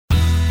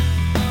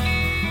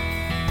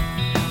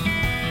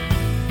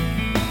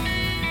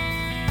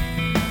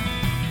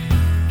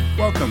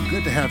welcome.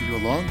 Good to have you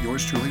along.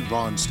 Yours truly,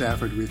 Ron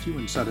Stafford, with you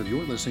inside of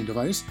your listening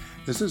device.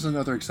 This is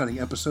another exciting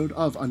episode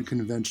of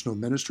Unconventional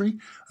Ministry.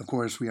 Of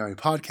course, we are a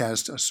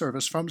podcast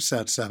service from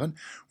Sat7,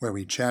 where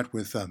we chat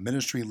with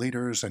ministry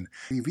leaders, and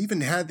we've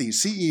even had the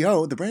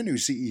CEO, the brand new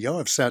CEO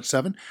of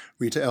Sat7,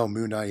 Rita El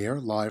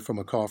Munayer, live from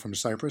a call from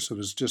Cyprus. It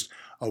was just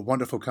a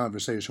wonderful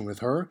conversation with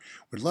her.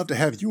 We'd love to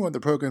have you on the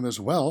program as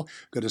well.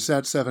 Go to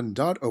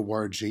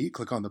sat7.org,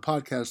 click on the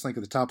podcast link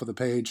at the top of the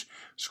page,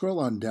 scroll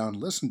on down,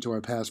 listen to our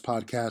past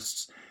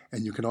podcasts,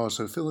 and you can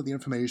also fill in the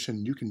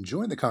information. You can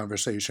join the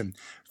conversation,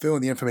 fill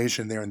in the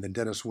information there, and then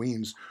Dennis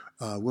Weens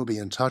will be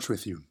in touch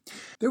with you.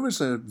 There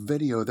was a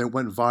video that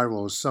went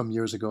viral some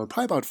years ago,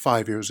 probably about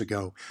 5 years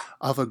ago,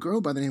 of a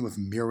girl by the name of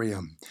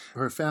Miriam.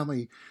 Her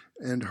family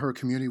and her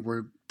community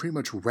were pretty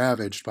much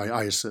ravaged by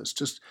ISIS.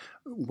 Just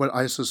what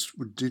ISIS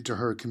did to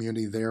her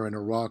community there in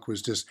Iraq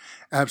was just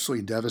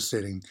absolutely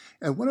devastating.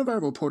 And one of our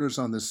reporters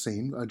on this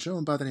scene, a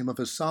gentleman by the name of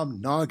Assam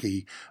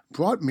Nagy,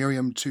 brought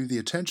Miriam to the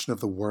attention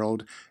of the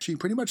world. She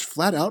pretty much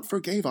flat out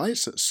forgave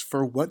ISIS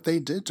for what they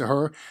did to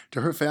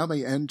her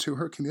family, and to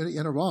her community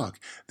in Iraq.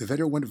 The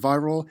video went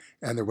viral,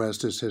 and the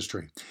rest is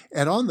history.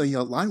 And on the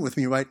line with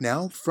me right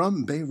now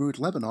from Beirut,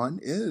 Lebanon,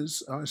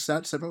 is our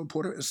Sat7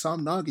 reporter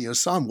Assam Nagy.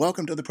 Assam,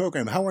 welcome to the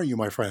program. How are you,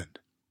 my friend?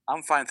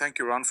 I'm fine. Thank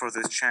you, Ron, for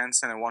this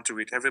chance. And I want to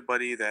greet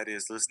everybody that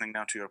is listening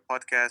now to your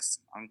podcast,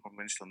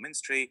 Unconventional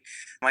Ministry.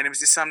 My name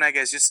is Issam Nag.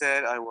 As you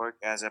said, I work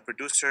as a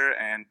producer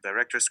and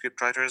director,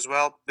 scriptwriter as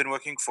well. Been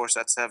working for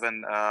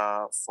Sat7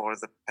 for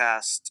the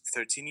past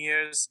 13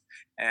 years.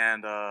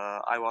 And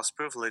I was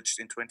privileged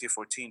in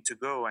 2014 to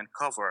go and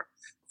cover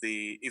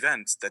the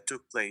events that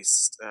took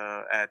place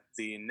at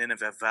the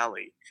Nineveh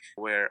Valley,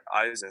 where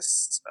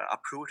ISIS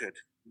uprooted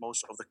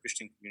most of the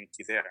Christian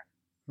community there.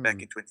 Back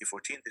in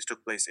 2014, this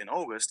took place in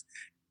August,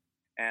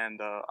 and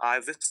I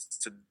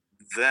visited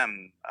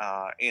them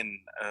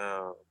in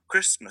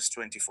Christmas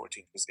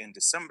 2014. It was in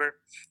December,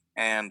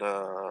 and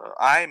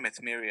I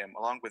met Miriam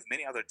along with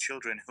many other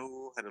children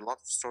who had a lot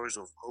of stories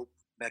of hope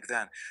back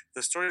then.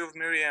 The story of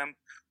Miriam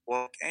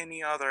was like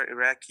any other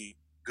Iraqi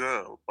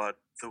girl, but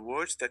the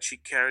words that she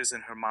carries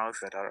in her mouth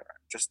that are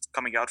just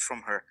coming out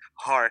from her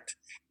heart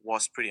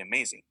was pretty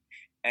amazing.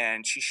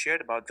 And she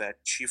shared about that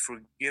she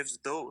forgives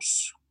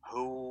those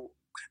who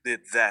did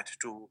that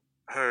to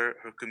her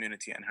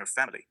community, and her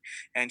family.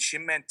 And she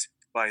meant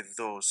by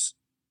those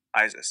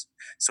ISIS.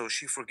 So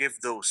she forgave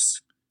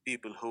those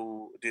people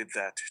who did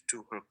that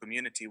to her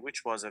community,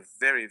 which was a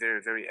very,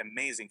 very, very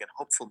amazing and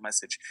hopeful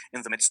message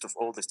in the midst of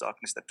all this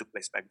darkness that took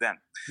place back then.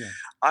 Yeah.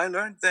 I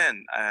learned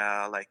then,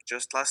 like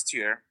just last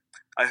year,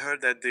 I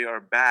heard that they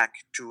are back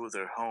to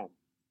their home.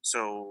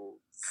 So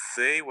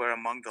they were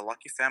among the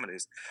lucky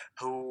families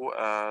who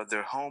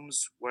their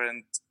homes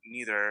weren't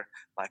neither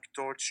like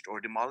torched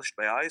or demolished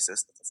by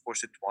ISIS, but of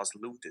course it was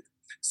looted.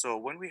 So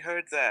when we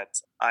heard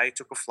that, I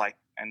took a flight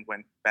and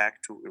went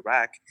back to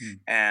Iraq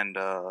and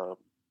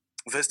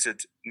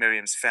visited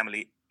Miriam's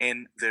family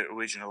in their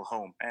original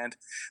home. And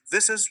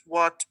this is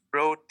what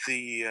brought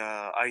the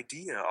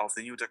idea of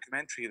the new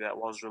documentary that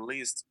was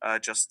released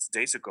just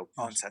days ago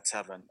on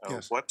Sat7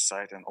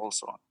 website, and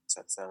also on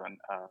Sat7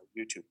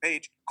 YouTube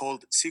page,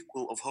 called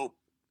Sequel of Hope.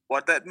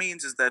 What that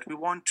means is that we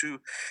want to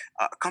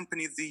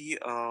accompany the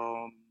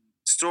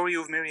story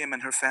of Miriam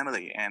and her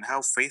family, and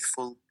how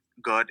faithful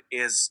God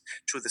is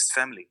to this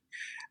family.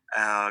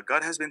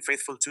 God has been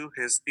faithful to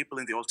his people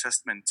in the Old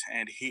Testament,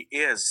 and he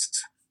is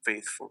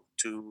faithful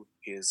to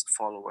his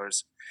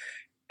followers,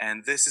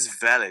 and this is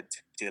valid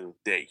till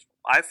today.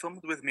 I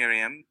filmed with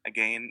Miriam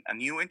again a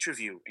new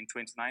interview in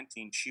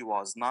 2019. She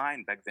was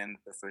 9 back then,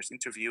 the first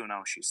interview.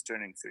 Now she's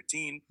turning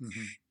 13,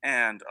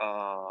 and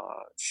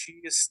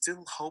she is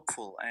still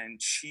hopeful, and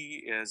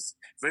she is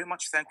very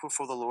much thankful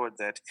for the Lord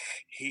that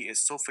he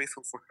is so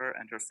faithful for her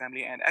and her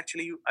family. And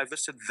actually, I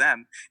visited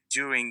them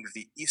during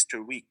the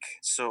Easter week,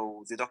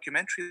 so the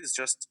documentary is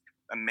just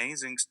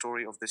amazing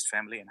story of this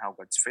family and how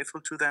God's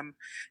faithful to them.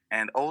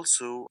 And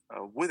also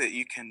with it,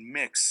 you can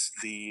mix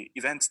the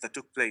events that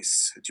took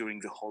place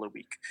during the Holy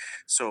Week.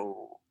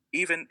 So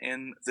even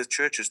in the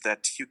churches,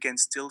 that you can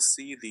still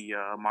see the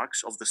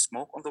marks of the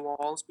smoke on the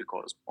walls,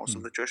 because most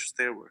of the churches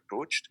there were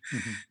torched.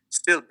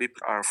 Still,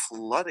 people are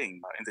flooding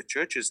in the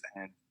churches,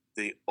 and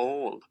they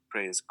all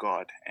praise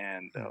God.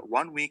 And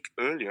 1 week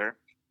earlier,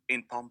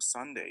 in Palm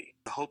Sunday,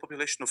 the whole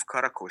population of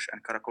Karakosh,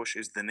 and Karakosh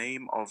is the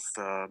name of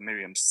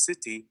Miriam's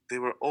city, they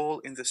were all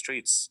in the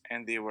streets,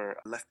 and they were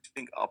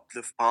lifting up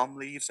the palm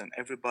leaves, and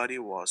everybody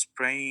was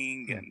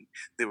praying, and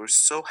they were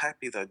so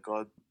happy that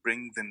God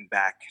bring them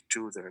back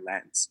to their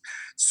lands.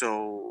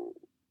 So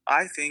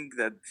I think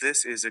that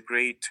this is a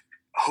great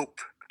hope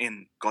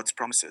in God's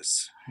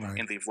promises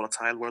in the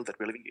volatile world that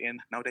we're living in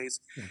nowadays,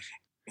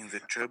 in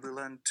the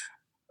turbulent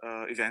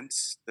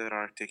events that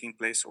are taking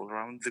place all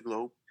around the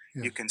globe.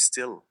 You can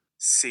still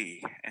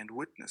see and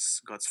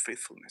witness God's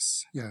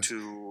faithfulness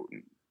to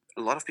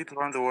a lot of people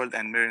around the world,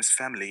 and Miriam's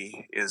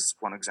family is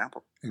one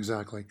example.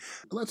 Exactly.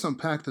 Let's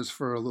unpack this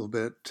for a little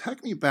bit.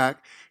 Take me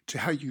back to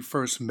how you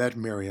first met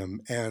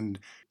Miriam and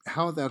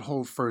how that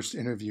whole first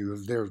interview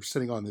of they're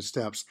sitting on the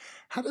steps,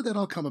 how did that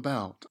all come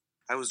about?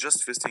 I was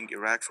just visiting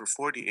Iraq for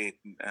 48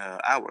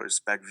 hours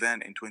back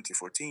then in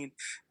 2014,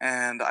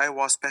 and I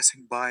was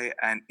passing by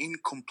an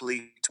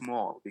incomplete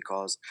mall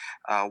because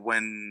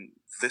when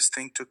this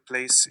thing took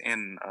place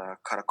in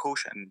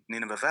Karakosh and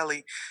Nineveh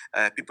Valley,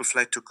 people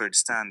fled to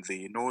Kurdistan,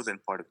 the northern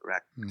part of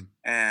Iraq. Hmm.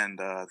 And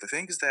the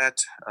thing is that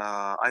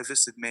I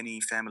visited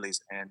many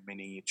families and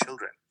many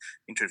children,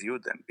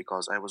 interviewed them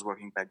because I was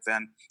working back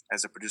then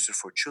as a producer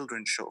for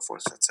children's show for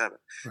Sat7.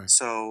 Right.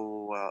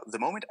 So the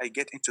moment I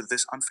get into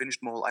this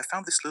unfinished mall, I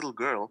found this little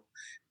girl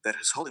that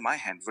is holding my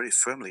hand very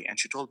firmly, and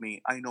she told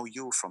me, "I know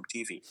you from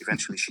TV."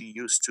 Eventually, she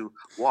used to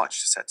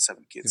watch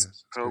Sat7 Kids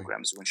Yes,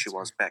 programs when she that's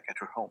was back at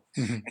her home,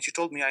 great. and she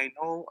told me, "I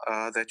know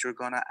that you're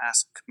gonna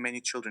ask many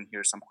children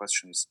here some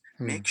questions.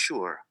 Hmm. Make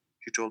sure."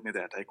 She told me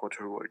that, I quote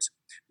her words,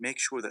 "Make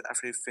sure that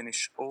after you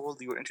finish all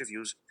your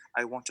interviews,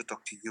 I want to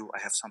talk to you. I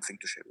have something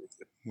to share with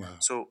you." Wow.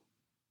 So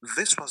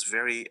this was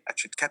actually,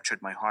 it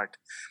captured my heart.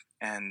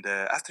 And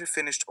after I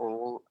finished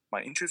all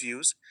my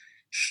interviews,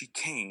 she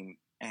came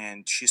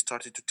and she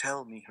started to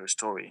tell me her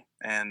story.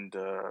 And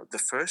the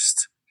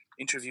first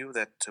interview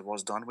that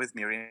was done with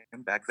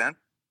Miriam back then,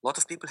 a lot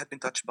of people had been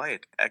touched by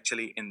it.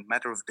 Actually, in a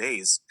matter of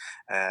days,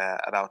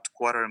 about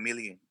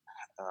 250,000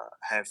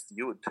 have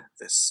viewed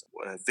this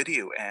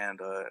video, and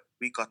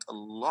we got a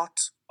lot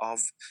of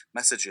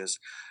messages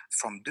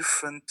from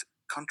different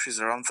countries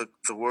around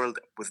the world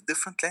with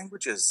different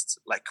languages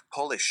like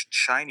Polish,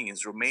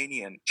 Chinese,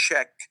 Romanian,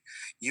 Czech,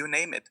 you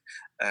name it,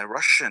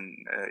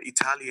 Russian,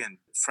 Italian,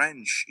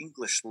 French,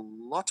 English. A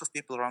lot of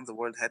people around the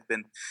world had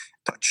been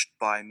touched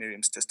by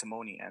Miriam's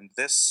testimony, and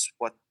this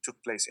what took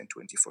place in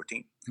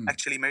 2014. Hmm.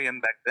 Actually, Miriam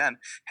back then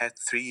had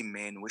three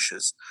main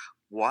wishes.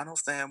 One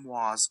of them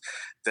was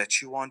that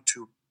she wanted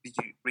to be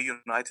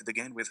reunited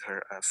again with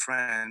her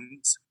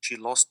friends. She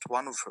lost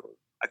one of her.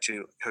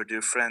 Actually, her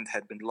dear friend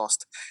had been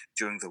lost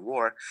during the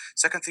war.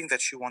 Second thing,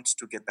 that she wants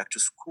to get back to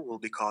school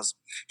because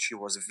she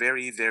was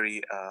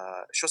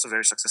she was a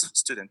very successful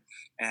student.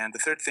 And the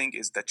third thing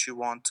is that she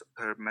wants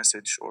her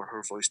message or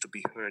her voice to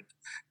be heard.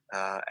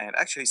 And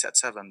actually,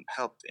 Sat7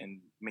 helped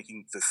in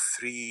making the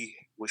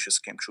three wishes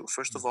came true.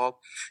 First of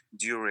all,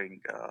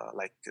 during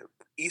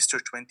Easter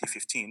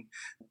 2015,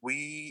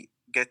 we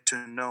get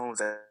to know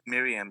that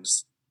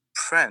Miriam's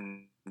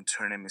friend,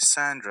 her name is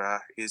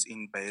Sandra, is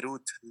in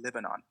Beirut,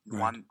 Lebanon, in Right.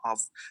 one of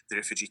the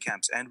refugee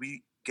camps. And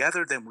we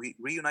gathered them, we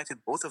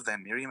reunited both of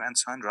them, Miriam and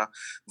Sandra,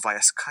 via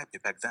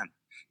Skype back then.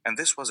 And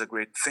this was a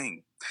great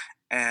thing.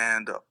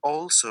 And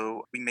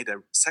also, we made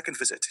a second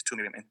visit to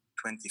Miriam in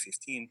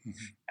 2015.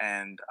 Mhm.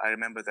 And I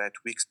remember that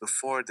weeks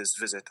before this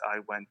visit, I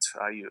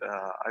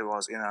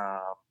was in a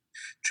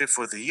trip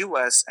for the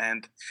US,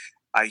 and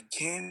I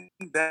came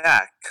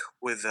back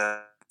with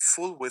a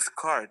full with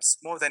cards,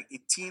 more than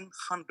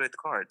 1,800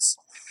 cards,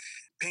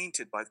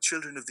 painted by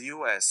children of the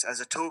US as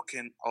a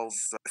token of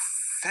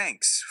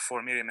thanks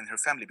for Miriam and her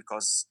family,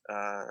 because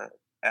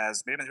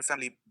as Miriam and her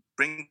family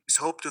brings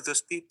hope to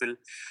those people,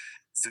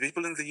 the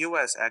people in the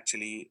US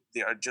actually,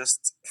 they are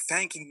just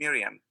thanking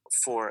Miriam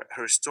for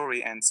her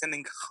story and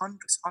sending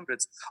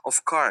hundreds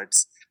of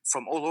cards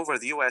from all over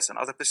the US and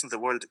other places in the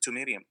world to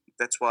Miriam.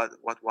 That's what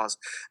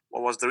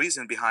was the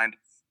reason behind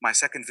my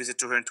second visit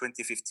to her in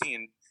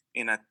 2015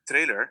 in a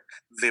trailer.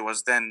 They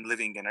was then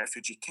living in a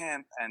refugee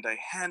camp, and I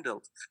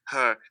handled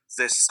her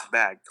this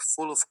bag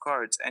full of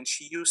cards, and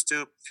she used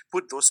to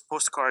put those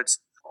postcards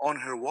on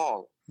her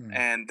wall, Hmm.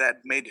 and that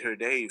made her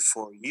day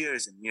for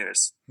years and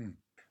years.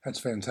 That's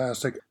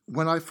fantastic.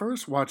 When I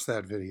first watched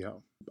that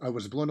video, I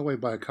was blown away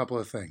by a couple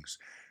of things.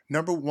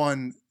 Number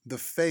one, the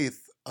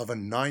faith of a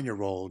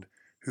 9-year-old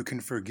who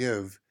can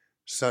forgive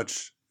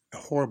such a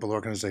horrible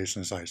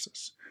organization as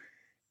ISIS.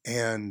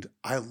 And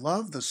I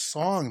love the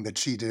song that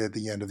she did at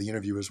the end of the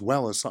interview as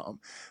well as some.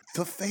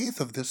 The faith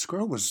of this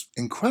girl was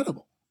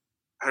incredible.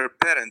 Her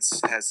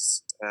parents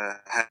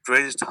had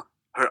raised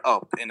her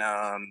up in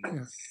a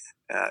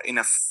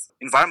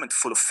environment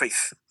full of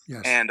faith,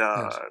 Yes. and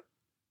Yes.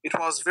 it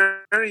was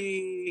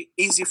very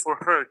easy for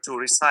her to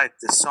recite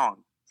this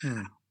song.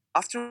 Hmm.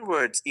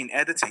 Afterwards, in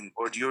editing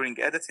or during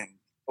editing,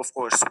 of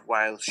course,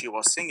 while she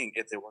was singing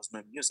it, there was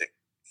no music,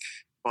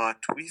 but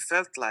we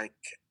felt like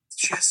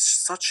she has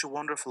such a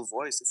wonderful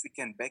voice. If we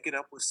can back it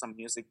up with some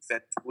music,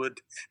 that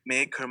would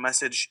make her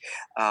message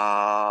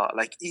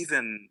like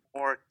even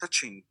more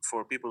touching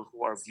for people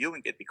who are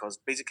viewing it, because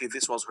basically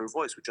this was her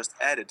voice. We just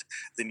added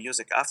the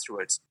music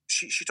afterwards.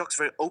 She talks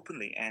very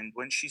openly, and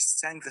when she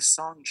sang the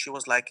song, she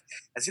was like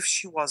as if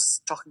she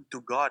was talking to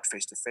God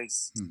face to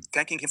face,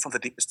 thanking him from the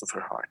deepest of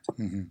her heart.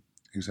 Mm-hmm.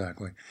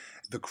 Exactly.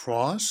 The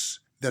cross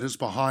that is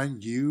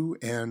behind you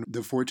and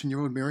the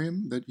 14-year-old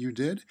Miriam that you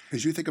did.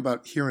 As you think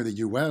about here in the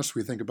U.S.,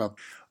 we think about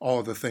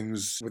all the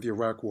things with the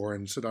Iraq War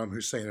and Saddam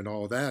Hussein and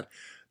all of that.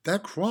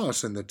 That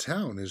cross in the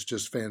town is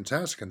just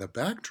fantastic. And the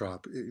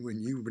backdrop,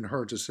 when you and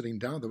her just sitting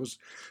down, it was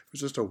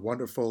just a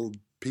wonderful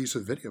piece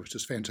of video. It's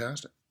just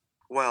fantastic.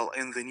 Well,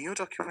 in the new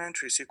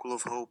documentary, Sequel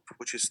of Hope,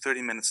 which is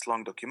 30 minutes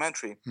long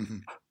documentary, Hmm.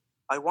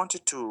 I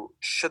wanted to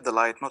shed the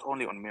light not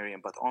only on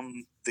Miriam, but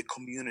on the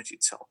community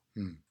itself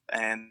Mm.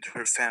 and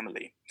her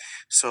family.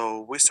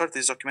 So we started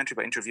this documentary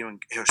by interviewing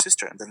her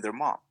sister and then their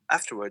mom.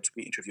 Afterwards,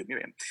 we interviewed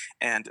Miriam.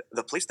 And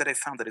the place that I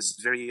found that is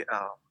very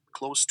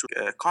close to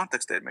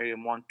context that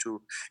Miriam wanted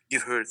to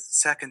give her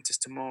second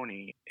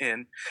testimony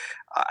in,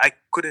 I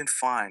couldn't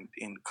find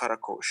in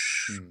Karakosh,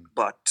 Mm.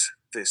 but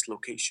this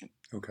location,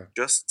 Okay.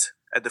 just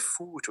at the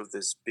foot of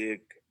this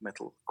big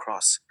metal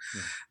cross.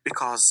 Yeah.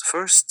 Because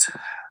first,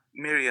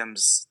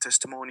 Miriam's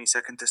testimony,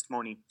 second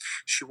testimony,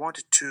 she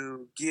wanted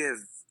to give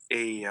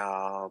a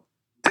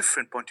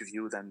different point of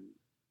view than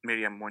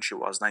Miriam when she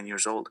was 9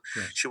 years old.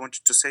 Yes. She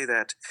wanted to say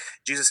that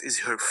Jesus is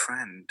her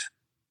friend.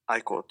 I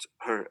quote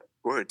her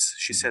words.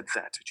 She said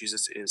that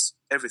Jesus is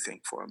everything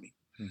for me.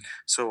 Mm.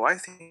 So I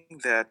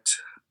think that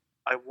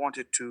I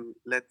wanted to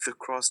let the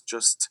cross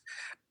just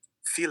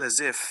feel as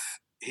if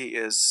he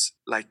is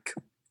like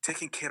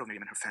taking care of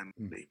Miriam and her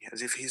family,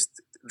 as if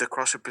the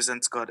cross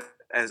represents God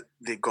as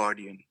the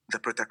guardian, the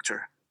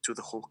protector to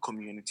the whole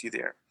community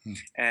there.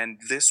 And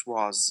this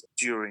was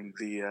during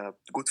the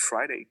Good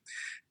Friday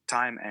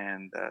time,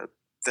 and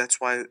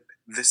that's why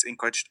this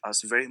encouraged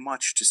us very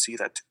much to see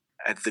that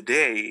at the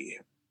day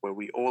where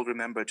we all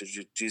remember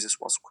that Jesus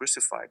was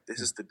crucified, this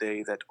is the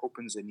day that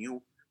opens a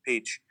new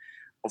page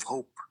of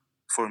hope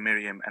for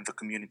Miriam and the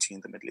community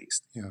in the Middle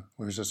East. Yeah,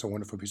 it was just a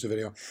wonderful piece of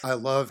video. I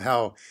love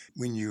how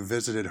when you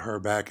visited her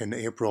back in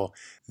April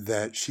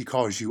that she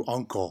calls you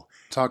uncle.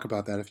 Talk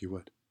about that if you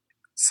would.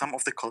 Some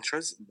of the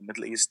cultures in the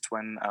Middle East,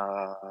 when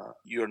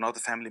you're not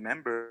a family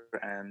member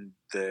and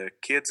the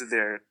kids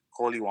there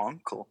call you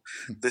uncle,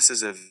 this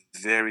is a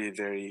very,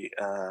 very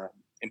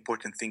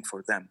important thing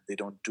for them. They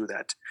don't do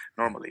that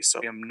normally. So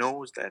Miriam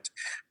knows that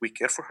we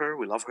care for her,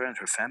 we love her and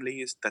her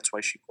family. That's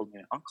why she called me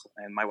an uncle.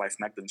 And my wife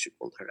Magdalene, she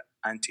called her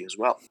auntie as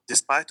well.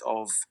 Despite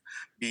of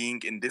being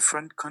in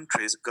different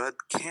countries, God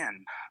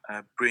can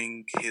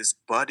bring his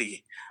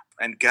body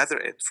and gather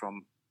it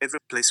from every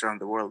place around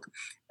the world.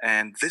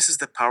 And this is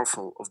the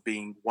powerful of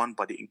being one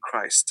body in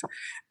Christ.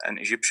 An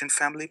Egyptian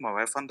family, my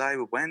wife and I,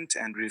 we went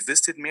and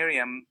revisited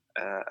Miriam,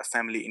 a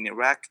family in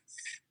Iraq,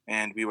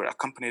 and we were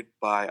accompanied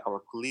by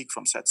our colleague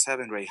from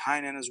SAT7, Ray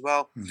Heinen, as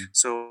well.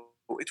 So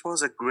it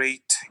was a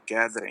great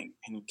gathering,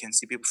 and you can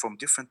see people from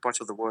different parts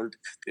of the world.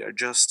 They are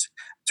just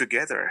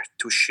together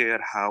to share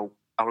how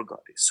our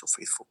God is so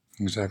faithful.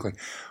 Exactly.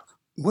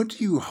 What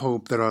do you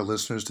hope that our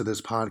listeners to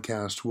this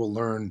podcast will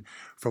learn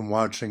from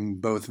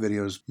watching both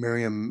videos,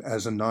 Miriam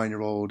as a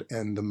 9-year-old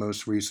and the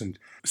most recent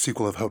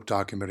Sequel of Hope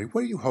documentary?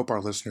 What do you hope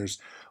our listeners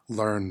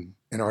learn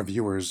and our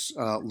viewers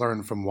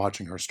learn from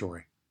watching her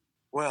story?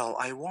 Well,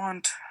 I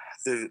want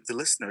the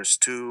listeners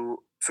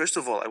to, first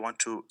of all, I want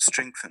to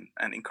strengthen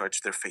and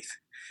encourage their faith.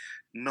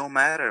 No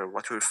matter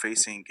what we're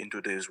facing in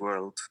today's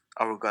world,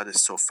 our God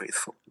is so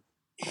faithful.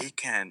 He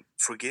can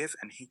forgive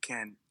and he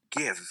can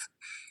give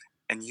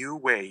a new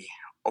way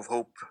of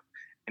hope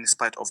in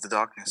spite of the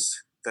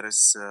darkness that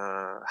is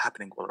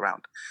happening all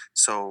around.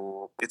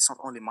 So it's not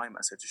only my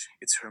message,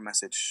 it's her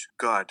message.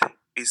 God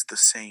is the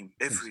same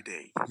every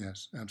day.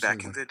 Yes, absolutely.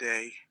 Back in the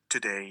day,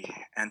 today,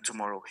 and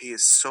tomorrow. He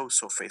is so,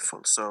 so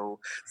faithful. So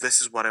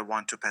this is what I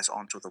want to pass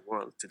on to the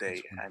world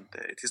today. And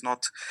it is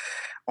not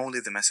only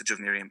the message of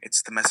Miriam,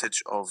 it's the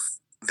message of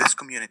these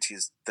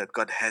communities that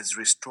God has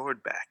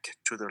restored back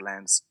to their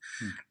lands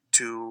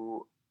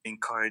to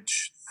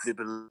encourage the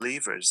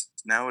believers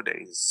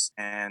nowadays.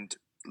 And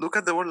look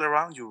at the world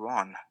around you,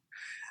 Ron.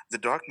 The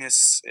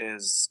darkness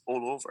is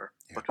all over,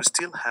 but we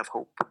still have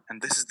hope.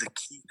 And this is the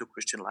key to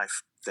Christian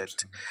life,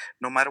 that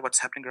no matter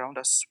what's happening around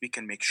us, we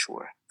can make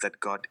sure that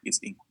God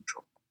is in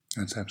control.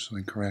 That's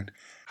absolutely correct.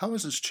 How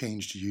has this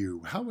changed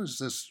you? How has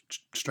this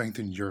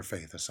strengthened your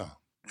faith, Assam?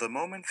 The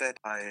moment that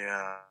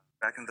I,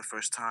 back in the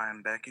first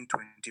time, back in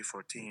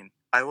 2014,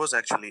 I was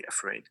actually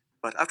afraid.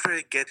 But after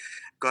I get,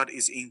 God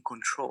is in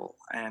control,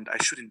 and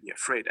I shouldn't be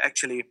afraid.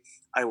 Actually,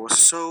 I was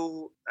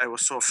so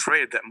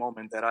afraid that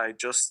moment that I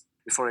just,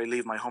 before I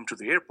leave my home to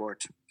the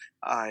airport,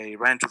 I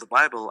ran to the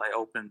Bible. I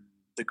opened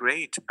the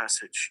great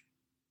passage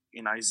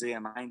in Isaiah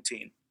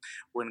 19,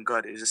 when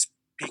God is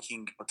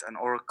speaking about an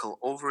oracle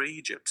over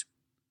Egypt.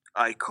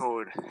 I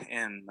quote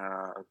in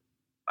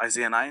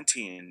Isaiah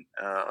 19,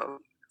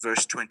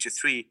 verse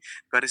 23,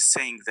 God is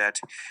saying that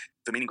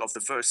the meaning of the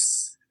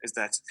verse is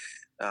that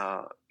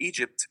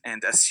Egypt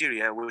and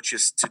Assyria, which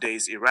is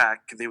today's Iraq,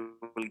 they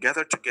will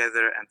gather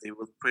together and they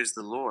will praise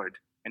the Lord.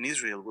 And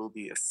Israel will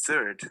be a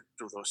third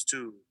to those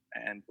two.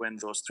 And when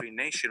those three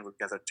nations will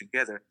gather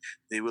together,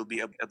 they will be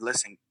a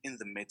blessing in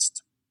the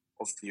midst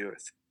of the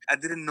earth. I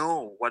didn't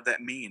know what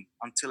that meant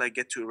until I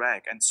get to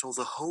Iraq and saw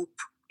the hope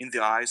in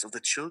the eyes of the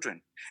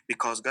children,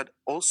 because God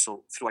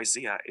also, through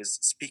Isaiah, is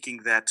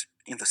speaking that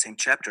in the same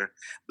chapter,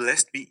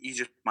 blessed be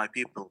Egypt, my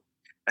people,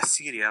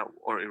 Assyria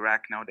or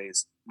Iraq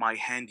nowadays, my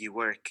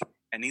handiwork,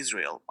 and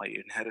Israel, my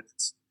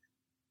inheritance.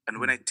 And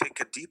when I take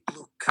a deep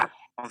look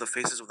on the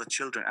faces of the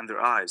children and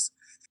their eyes,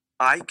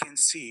 I can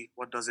see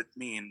what does it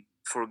mean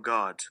for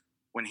God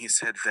when he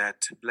said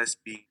that,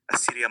 "Blessed be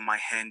Assyria, my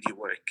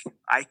handiwork."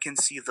 I can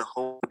see the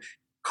hope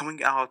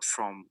coming out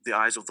from the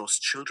eyes of those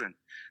children.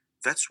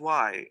 That's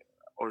why,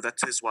 or that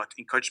is what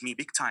encouraged me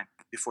big time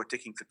before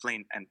taking the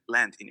plane and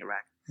land in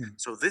Iraq.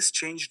 So this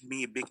changed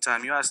me big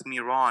time. You asked me,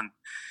 Ron,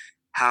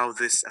 how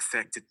this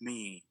affected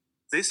me.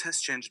 This has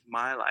changed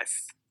my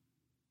life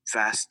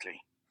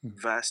vastly,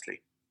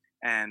 vastly.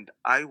 And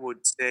I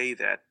would say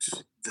that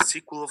the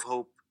sequel of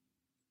hope,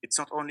 it's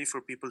not only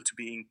for people to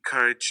be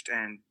encouraged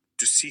and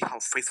to see how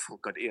faithful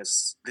God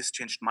is. This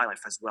changed my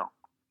life as well.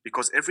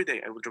 Because every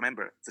day I would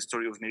remember the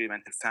story of Miriam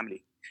and her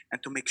family,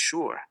 and to make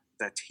sure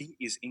that He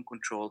is in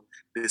control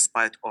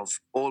despite of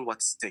all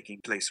what's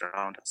taking place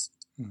around us.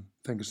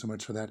 Thank you so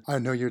much for that. I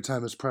know your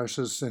time is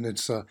precious, and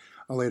it's a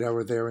late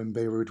hour there in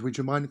Beirut. Would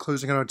you mind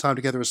closing out our time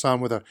together,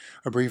 Assam, with a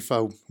brief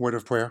word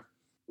of prayer?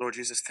 Lord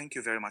Jesus, thank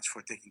you very much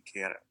for taking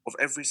care of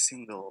every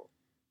single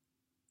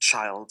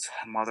child,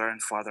 mother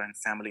and father and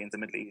family in the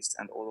Middle East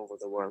and all over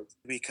the world.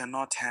 We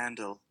cannot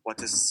handle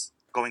what is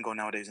going on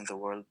nowadays in the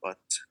world, but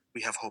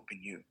we have hope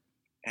in you.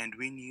 And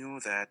we knew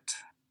that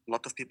a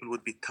lot of people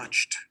would be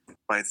touched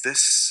by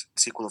this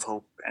sequel of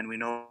hope, and we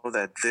know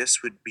that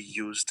this would be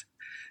used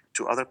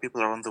to other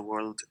people around the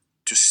world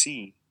to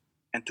see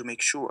and to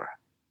make sure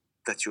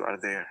that you are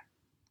there.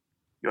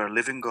 You are a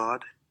living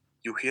God,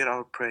 you hear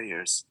our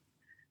prayers,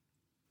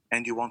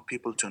 and you want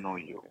people to know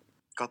you.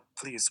 God,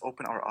 please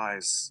open our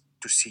eyes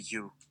to see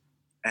you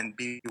and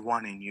be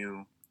one in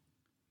you.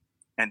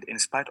 And in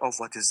spite of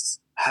what is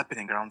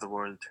happening around the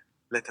world,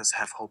 let us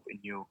have hope in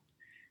you,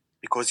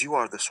 because you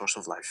are the source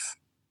of life.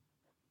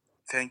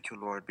 Thank you,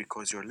 Lord,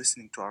 because you're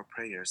listening to our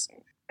prayers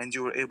and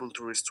you were able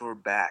to restore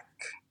back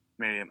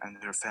Miriam and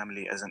her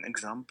family as an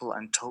example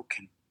and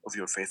token of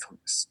your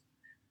faithfulness.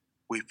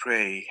 We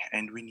pray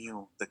and we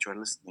knew that you are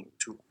listening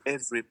to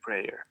every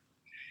prayer.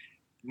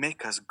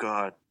 Make us,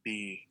 God,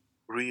 be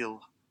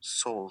real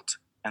salt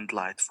and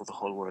light for the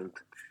whole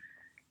world.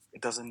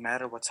 It doesn't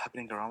matter what's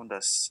happening around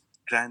us.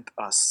 Grant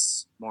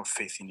us more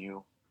faith in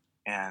you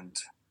and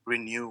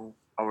renew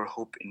our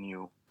hope in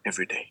you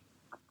every day.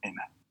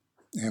 Amen.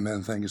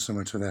 Amen. Thank you so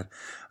much for that.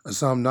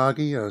 Assam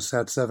Nagi, a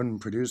Sat7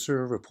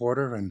 producer,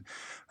 reporter, and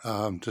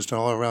just an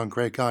all-around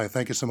great guy.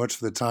 Thank you so much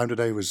for the time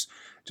today. It was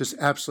just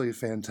absolutely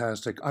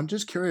fantastic. I'm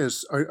just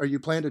curious, are you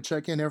planning to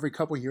check in every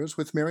couple of years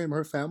with Miriam and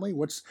her family?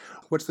 What's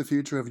the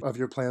future of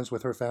your plans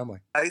with her family?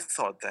 I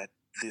thought that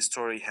the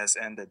story has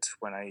ended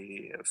when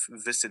I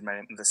visited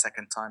Miriam the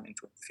second time in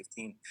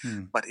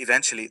 2015. But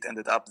eventually it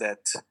ended up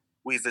that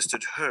we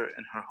visited her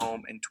in her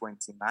home in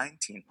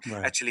 2019.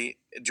 Right. Actually,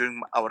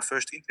 during our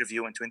first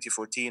interview in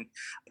 2014,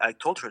 I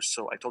told her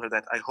so. I told her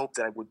that I hope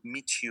that I would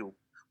meet you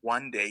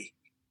one day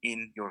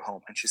in your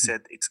home. And she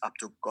said, it's up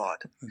to God.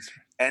 That's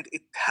right. And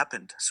it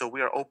happened. So we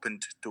are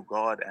open to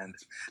God and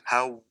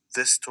how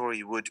this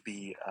story would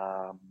be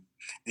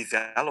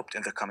developed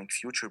in the coming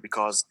future,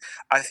 because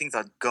I think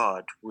that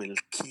God will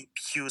keep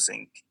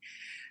using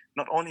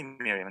not only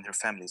Miriam and her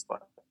families,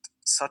 but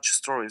such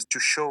stories to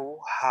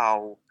show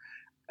how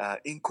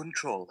in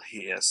control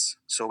He is.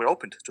 So we're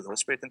open to the Holy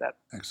Spirit in that.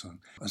 Excellent.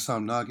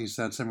 Assam Nagi,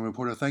 Sat7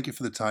 reporter, thank you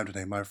for the time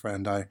today, my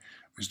friend. It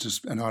was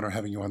just an honor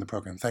having you on the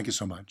program. Thank you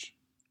so much.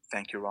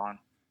 Thank you, Ron.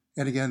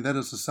 And again, that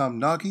is Assam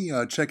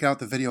Nagi. Check out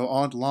the video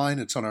online.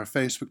 It's on our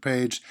Facebook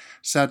page,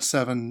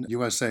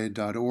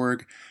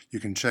 sat7usa.org. You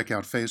can check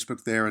out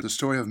Facebook there. The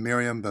story of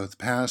Miriam, both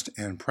past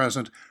and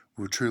present,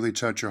 will truly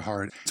touch your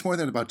heart. It's more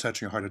than about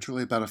touching your heart. It's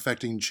really about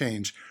affecting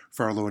change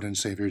for our Lord and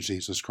Savior,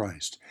 Jesus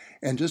Christ.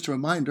 And just a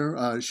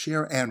reminder,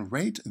 share and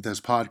rate this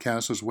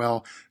podcast as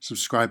well.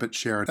 Subscribe it,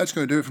 share it. That's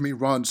going to do it for me,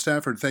 Ron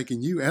Stafford,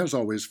 thanking you, as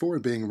always, for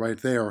being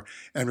right there.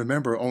 And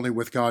remember, only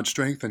with God's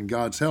strength and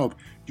God's help,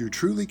 you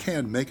truly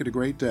can make it a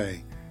great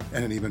day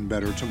and an even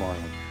better tomorrow.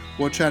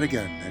 We'll chat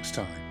again next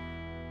time.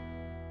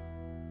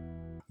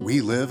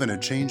 We live in a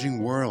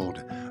changing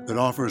world that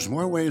offers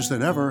more ways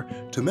than ever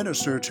to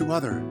minister to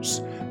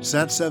others.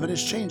 Sat7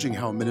 is changing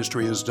how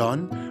ministry is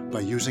done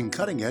by using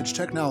cutting-edge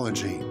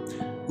technology.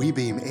 We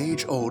beam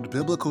age-old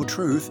biblical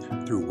truth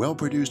through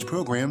well-produced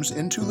programs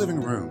into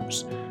living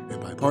rooms. And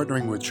by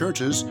partnering with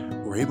churches,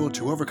 we're able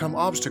to overcome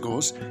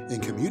obstacles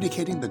in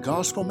communicating the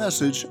gospel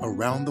message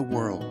around the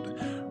world.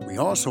 We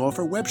also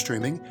offer web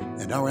streaming,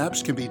 and our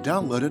apps can be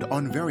downloaded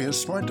on various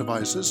smart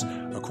devices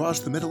across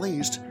the Middle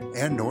East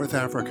and North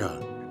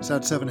Africa.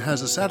 Sat7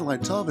 has a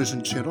satellite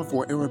television channel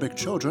for Arabic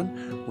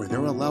children where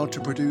they're allowed to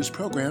produce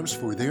programs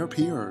for their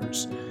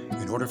peers.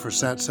 In order for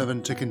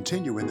Sat7 to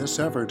continue in this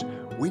effort,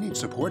 we need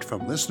support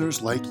from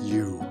listeners like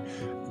you.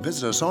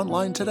 Visit us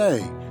online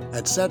today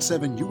at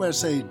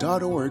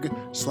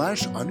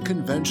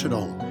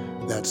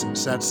sat7usa.org/unconventional. That's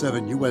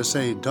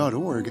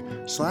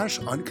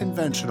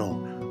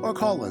sat7usa.org/unconventional. Or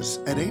call us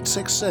at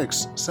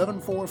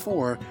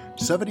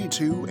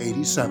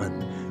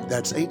 866-744-7287.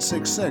 That's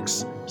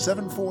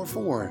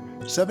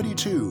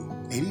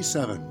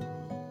 866-744-7287.